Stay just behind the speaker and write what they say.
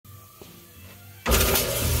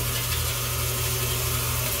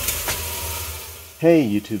Hey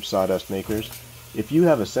YouTube sawdust makers! If you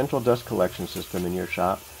have a central dust collection system in your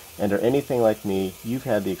shop and are anything like me, you've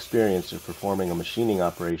had the experience of performing a machining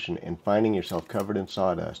operation and finding yourself covered in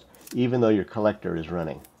sawdust even though your collector is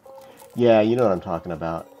running. Yeah, you know what I'm talking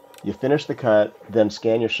about. You finish the cut, then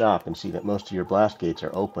scan your shop and see that most of your blast gates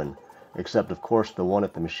are open, except of course the one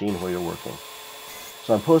at the machine where you're working.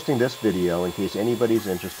 So I'm posting this video in case anybody's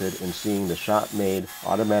interested in seeing the shop-made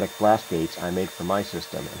automatic blast gates I made for my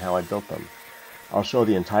system and how I built them. I'll show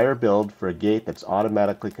the entire build for a gate that's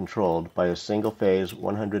automatically controlled by a single-phase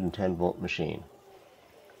 110-volt machine.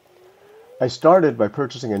 I started by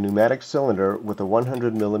purchasing a pneumatic cylinder with a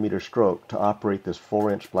 100mm stroke to operate this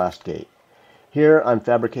 4-inch blast gate. Here I'm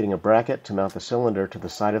fabricating a bracket to mount the cylinder to the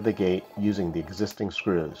side of the gate using the existing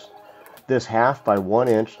screws. This 1/2 by 1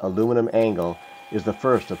 inch aluminum angle is the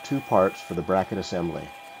first of 2 parts for the bracket assembly.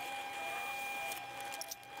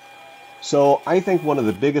 So I think one of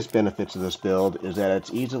the biggest benefits of this build is that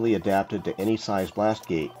it's easily adapted to any size blast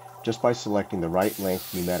gate just by selecting the right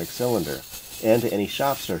length pneumatic cylinder, and to any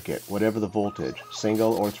shop circuit, whatever the voltage,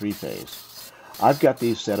 single or 3-phase. I've got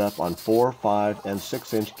these set up on 4, 5, and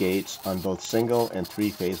 6-inch gates on both single and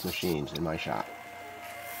 3-phase machines in my shop.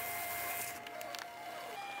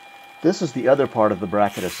 This is the other part of the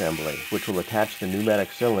bracket assembly, which will attach the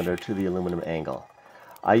pneumatic cylinder to the aluminum angle.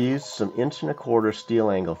 I used some 1¼ inch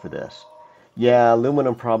steel angle for this. Yeah,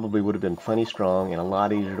 aluminum probably would have been plenty strong and a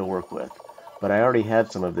lot easier to work with, but I already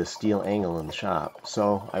had some of this steel angle in the shop,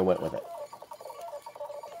 so I went with it.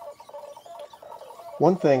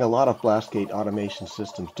 One thing a lot of blast gate automation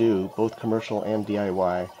systems do, both commercial and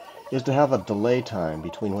DIY, is to have a delay time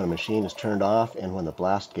between when a machine is turned off and when the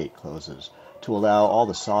blast gate closes, to allow all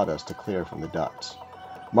the sawdust to clear from the ducts.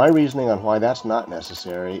 My reasoning on why that's not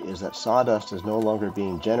necessary is that sawdust is no longer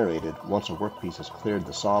being generated once a workpiece has cleared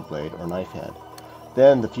the saw blade or knife head.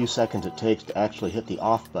 Then the few seconds it takes to actually hit the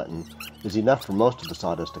off button is enough for most of the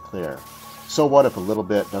sawdust to clear. So what if a little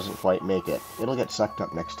bit doesn't quite make it? It'll get sucked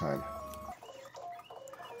up next time.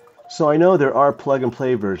 So I know there are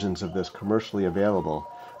plug-and-play versions of this commercially available,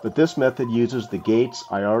 but this method uses the gates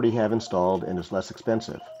I already have installed and is less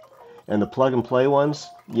expensive. And the plug-and-play ones?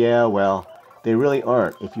 Yeah, well, they really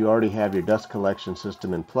aren't if you already have your dust collection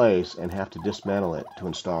system in place and have to dismantle it to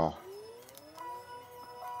install.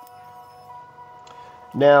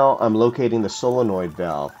 Now I'm locating the solenoid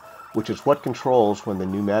valve, which is what controls when the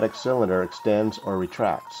pneumatic cylinder extends or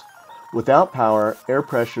retracts. Without power, air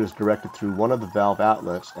pressure is directed through one of the valve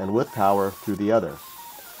outlets, and with power, through the other.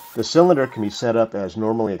 The cylinder can be set up as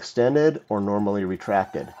normally extended or normally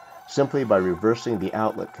retracted, simply by reversing the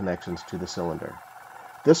outlet connections to the cylinder.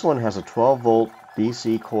 This one has a 12-volt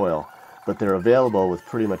DC coil, but they're available with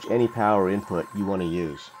pretty much any power input you want to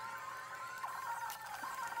use.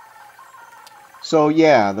 So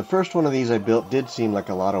yeah, the first one of these I built did seem like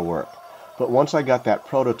a lot of work, but once I got that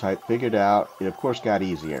prototype figured out, it of course got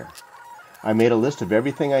easier. I made a list of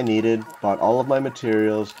everything I needed, bought all of my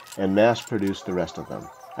materials, and mass-produced the rest of them.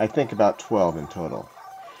 I think about 12 in total.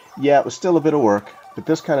 Yeah, it was still a bit of work, but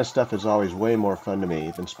this kind of stuff is always way more fun to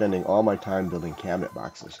me than spending all my time building cabinet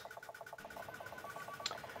boxes.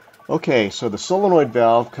 Okay, so the solenoid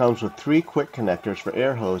valve comes with 3 quick connectors for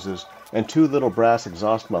air hoses and 2 little brass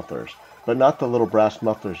exhaust mufflers, but not the little brass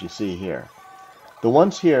mufflers you see here. The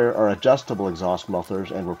ones here are adjustable exhaust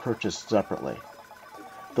mufflers and were purchased separately.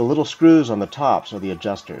 The little screws on the tops are the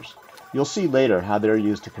adjusters. You'll see later how they're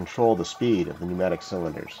used to control the speed of the pneumatic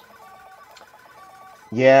cylinders.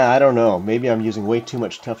 Yeah, I don't know. Maybe I'm using way too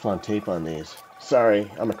much Teflon tape on these.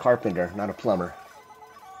 Sorry, I'm a carpenter, not a plumber.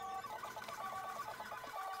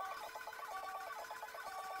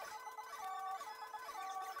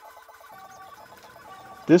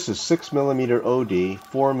 This is 6mm OD,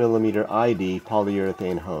 4mm ID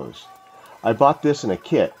polyurethane hose. I bought this in a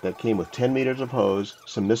kit that came with 10 meters of hose,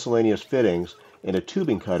 some miscellaneous fittings, and a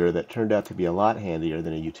tubing cutter that turned out to be a lot handier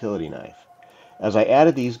than a utility knife. As I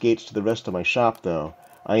added these gates to the rest of my shop, though,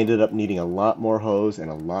 I ended up needing a lot more hose and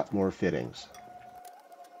a lot more fittings.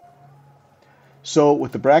 So,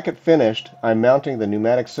 with the bracket finished, I'm mounting the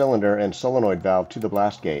pneumatic cylinder and solenoid valve to the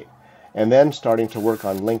blast gate, and then starting to work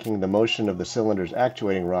on linking the motion of the cylinder's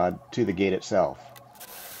actuating rod to the gate itself.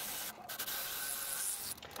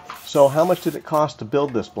 So how much did it cost to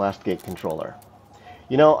build this blast gate controller?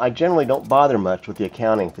 You know, I generally don't bother much with the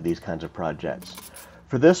accounting for these kinds of projects.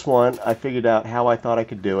 For this one, I figured out how I thought I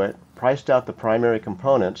could do it, priced out the primary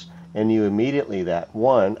components, and knew immediately that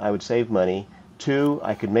 1, I would save money, 2,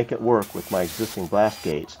 I could make it work with my existing blast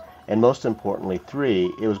gates, and most importantly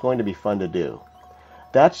 3, it was going to be fun to do.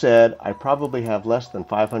 That said, I probably have less than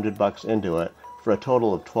 $500 into it for a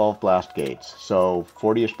total of 12 blast gates, so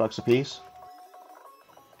 40-ish bucks a piece.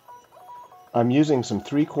 I'm using some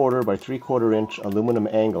 3/4 by 3/4 inch aluminum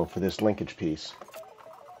angle for this linkage piece.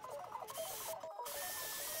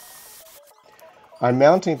 I'm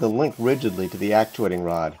mounting the link rigidly to the actuating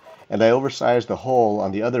rod, and I oversized the hole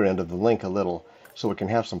on the other end of the link a little so it can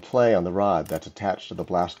have some play on the rod that's attached to the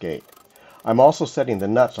blast gate. I'm also setting the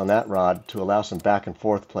nuts on that rod to allow some back and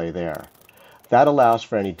forth play there. That allows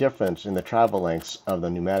for any difference in the travel lengths of the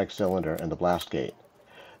pneumatic cylinder and the blast gate.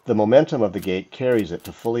 The momentum of the gate carries it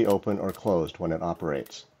to fully open or closed when it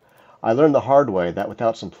operates. I learned the hard way that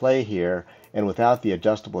without some play here and without the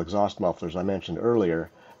adjustable exhaust mufflers I mentioned earlier,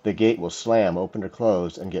 the gate will slam open or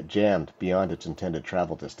closed and get jammed beyond its intended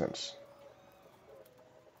travel distance.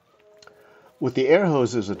 With the air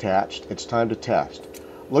hoses attached, it's time to test.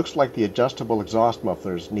 Looks like the adjustable exhaust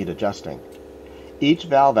mufflers need adjusting. Each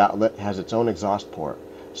valve outlet has its own exhaust port,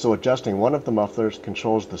 so adjusting one of the mufflers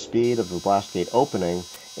controls the speed of the blast gate opening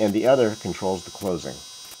and the other controls the closing.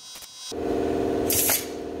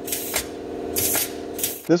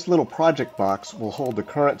 This little project box will hold the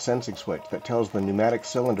current sensing switch that tells the pneumatic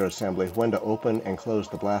cylinder assembly when to open and close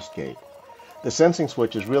the blast gate. The sensing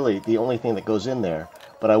switch is really the only thing that goes in there,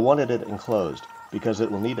 but I wanted it enclosed because it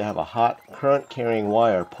will need to have a hot, current-carrying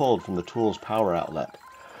wire pulled from the tool's power outlet.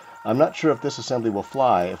 I'm not sure if this assembly will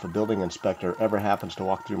fly if a building inspector ever happens to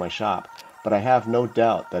walk through my shop, but I have no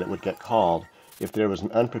doubt that it would get called if there was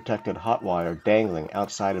an unprotected hot wire dangling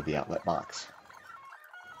outside of the outlet box.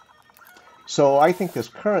 So I think this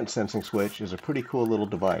current sensing switch is a pretty cool little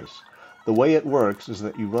device. The way it works is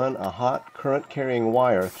that you run a hot, current-carrying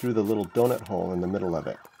wire through the little donut hole in the middle of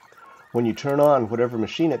it. When you turn on whatever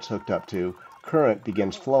machine it's hooked up to, current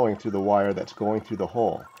begins flowing through the wire that's going through the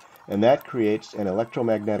hole, and that creates an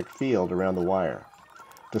electromagnetic field around the wire.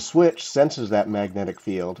 The switch senses that magnetic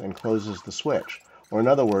field and closes the switch, or in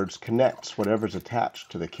other words, connects whatever's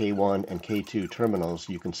attached to the K1 and K2 terminals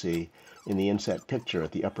you can see in the inset picture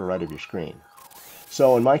at the upper right of your screen.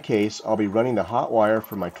 So in my case, I'll be running the hot wire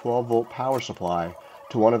from my 12-volt power supply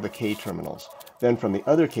to one of the K terminals. Then from the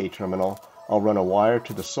other K terminal, I'll run a wire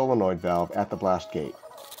to the solenoid valve at the blast gate.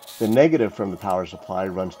 The negative from the power supply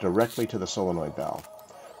runs directly to the solenoid valve.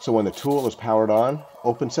 So when the tool is powered on,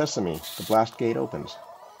 open sesame, the blast gate opens.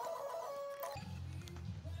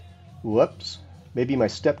 Whoops, maybe my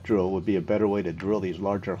step drill would be a better way to drill these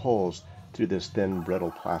larger holes through this thin,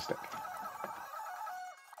 brittle plastic.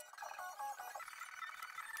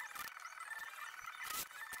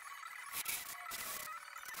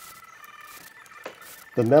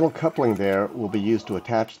 The metal coupling there will be used to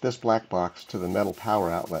attach this black box to the metal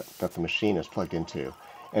power outlet that the machine is plugged into,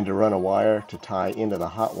 and to run a wire to tie into the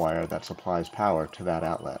hot wire that supplies power to that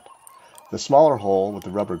outlet. The smaller hole with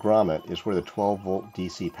the rubber grommet is where the 12-volt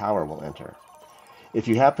DC power will enter. If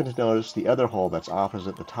you happen to notice the other hole that's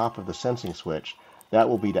opposite the top of the sensing switch, that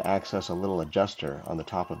will be to access a little adjuster on the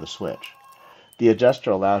top of the switch. The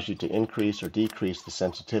adjuster allows you to increase or decrease the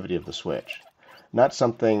sensitivity of the switch. Not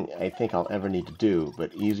something I think I'll ever need to do,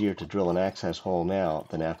 but easier to drill an access hole now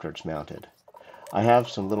than after it's mounted. I have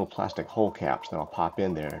some little plastic hole caps that I'll pop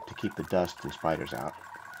in there to keep the dust and spiders out.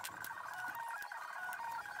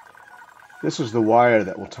 This is the wire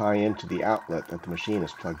that will tie into the outlet that the machine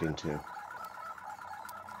is plugged into.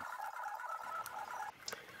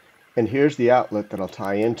 And here's the outlet that I'll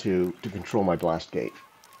tie into to control my blast gate.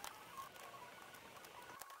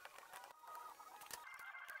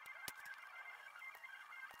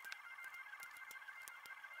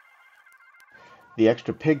 The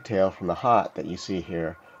extra pigtail from the hot that you see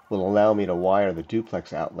here will allow me to wire the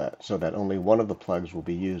duplex outlet so that only one of the plugs will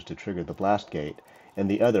be used to trigger the blast gate and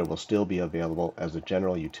the other will still be available as a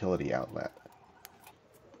general utility outlet.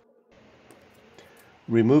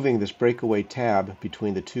 Removing this breakaway tab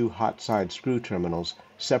between the two hot side screw terminals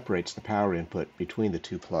separates the power input between the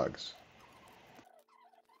two plugs.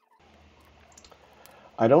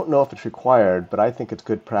 I don't know if it's required, but I think it's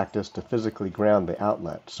good practice to physically ground the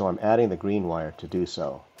outlet, so I'm adding the green wire to do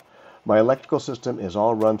so. My electrical system is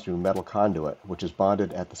all run through metal conduit, which is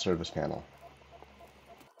bonded at the service panel.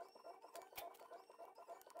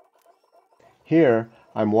 Here,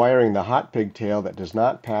 I'm wiring the hot pigtail that does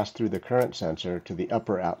not pass through the current sensor to the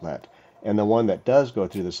upper outlet, and the one that does go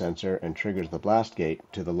through the sensor and triggers the blast gate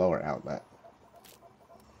to the lower outlet.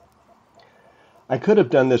 I could have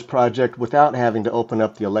done this project without having to open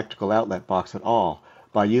up the electrical outlet box at all,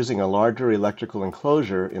 by using a larger electrical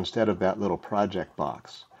enclosure instead of that little project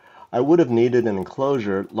box. I would have needed an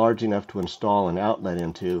enclosure large enough to install an outlet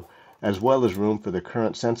into, as well as room for the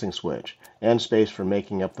current sensing switch, and space for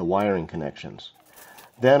making up the wiring connections.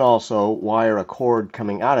 Then also wire a cord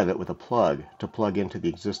coming out of it with a plug to plug into the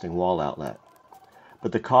existing wall outlet.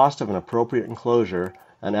 But the cost of an appropriate enclosure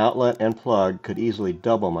An outlet and plug could easily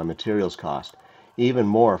double my materials cost, even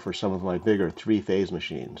more for some of my bigger three-phase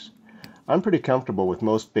machines. I'm pretty comfortable with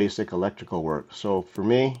most basic electrical work, so for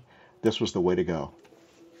me, this was the way to go.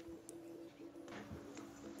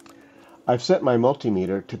 I've set my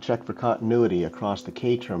multimeter to check for continuity across the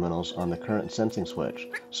K terminals on the current sensing switch,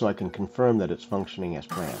 so I can confirm that it's functioning as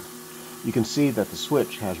planned. You can see that the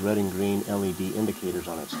switch has red and green LED indicators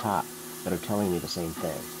on its top that are telling me the same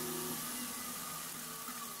thing.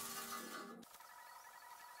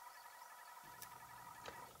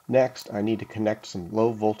 Next, I need to connect some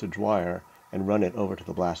low voltage wire and run it over to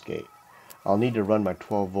the blast gate. I'll need to run my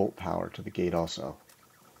 12 volt power to the gate also.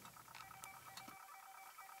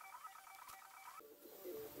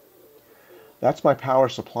 That's my power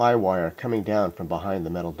supply wire coming down from behind the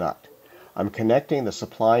metal duct. I'm connecting the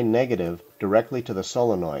supply negative directly to the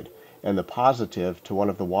solenoid and the positive to one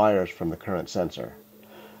of the wires from the current sensor.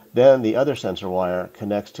 Then the other sensor wire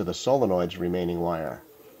connects to the solenoid's remaining wire.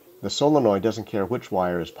 The solenoid doesn't care which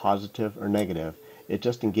wire is positive or negative, it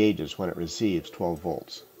just engages when it receives 12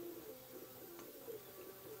 volts.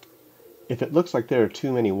 If it looks like there are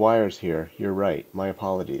too many wires here, you're right, my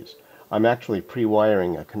apologies. I'm actually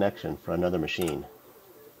pre-wiring a connection for another machine.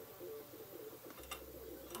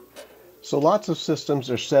 So lots of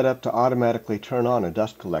systems are set up to automatically turn on a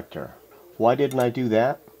dust collector. Why didn't I do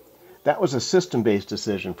that? That was a system-based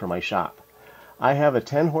decision for my shop. I have a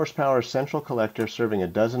 10 horsepower central collector serving a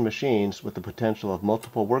dozen machines with the potential of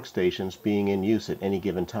multiple workstations being in use at any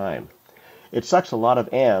given time. It sucks a lot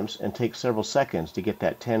of amps and takes several seconds to get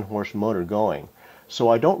that 10 horse motor going, so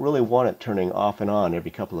I don't really want it turning off and on every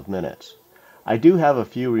couple of minutes. I do have a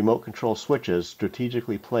few remote control switches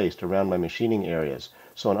strategically placed around my machining areas,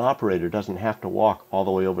 so an operator doesn't have to walk all the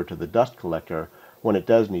way over to the dust collector when it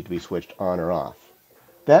does need to be switched on or off.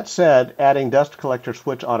 That said, adding dust collector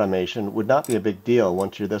switch automation would not be a big deal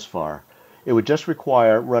once you're this far. It would just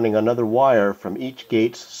require running another wire from each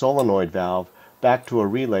gate's solenoid valve back to a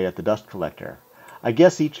relay at the dust collector. I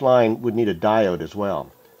guess each line would need a diode as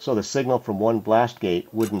well, so the signal from one blast gate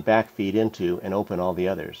wouldn't backfeed into and open all the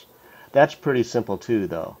others. That's pretty simple too,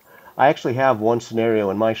 though. I actually have one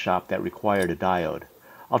scenario in my shop that required a diode.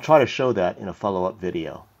 I'll try to show that in a follow-up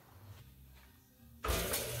video.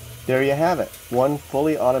 There you have it, one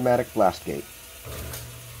fully automatic blast gate.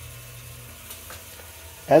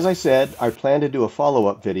 As I said, I plan to do a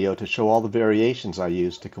follow-up video to show all the variations I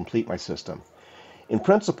use to complete my system. In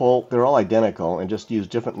principle, they're all identical and just use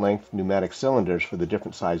different length pneumatic cylinders for the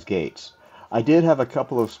different size gates. I did have a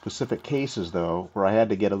couple of specific cases though where I had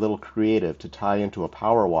to get a little creative to tie into a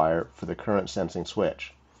power wire for the current sensing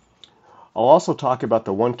switch. I'll also talk about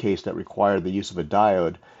the one case that required the use of a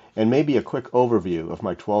diode and maybe a quick overview of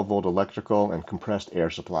my 12 volt electrical and compressed air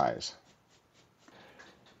supplies.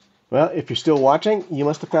 Well, if you're still watching, you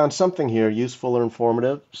must have found something here useful or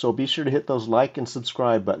informative, so be sure to hit those like and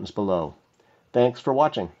subscribe buttons below. Thanks for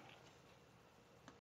watching.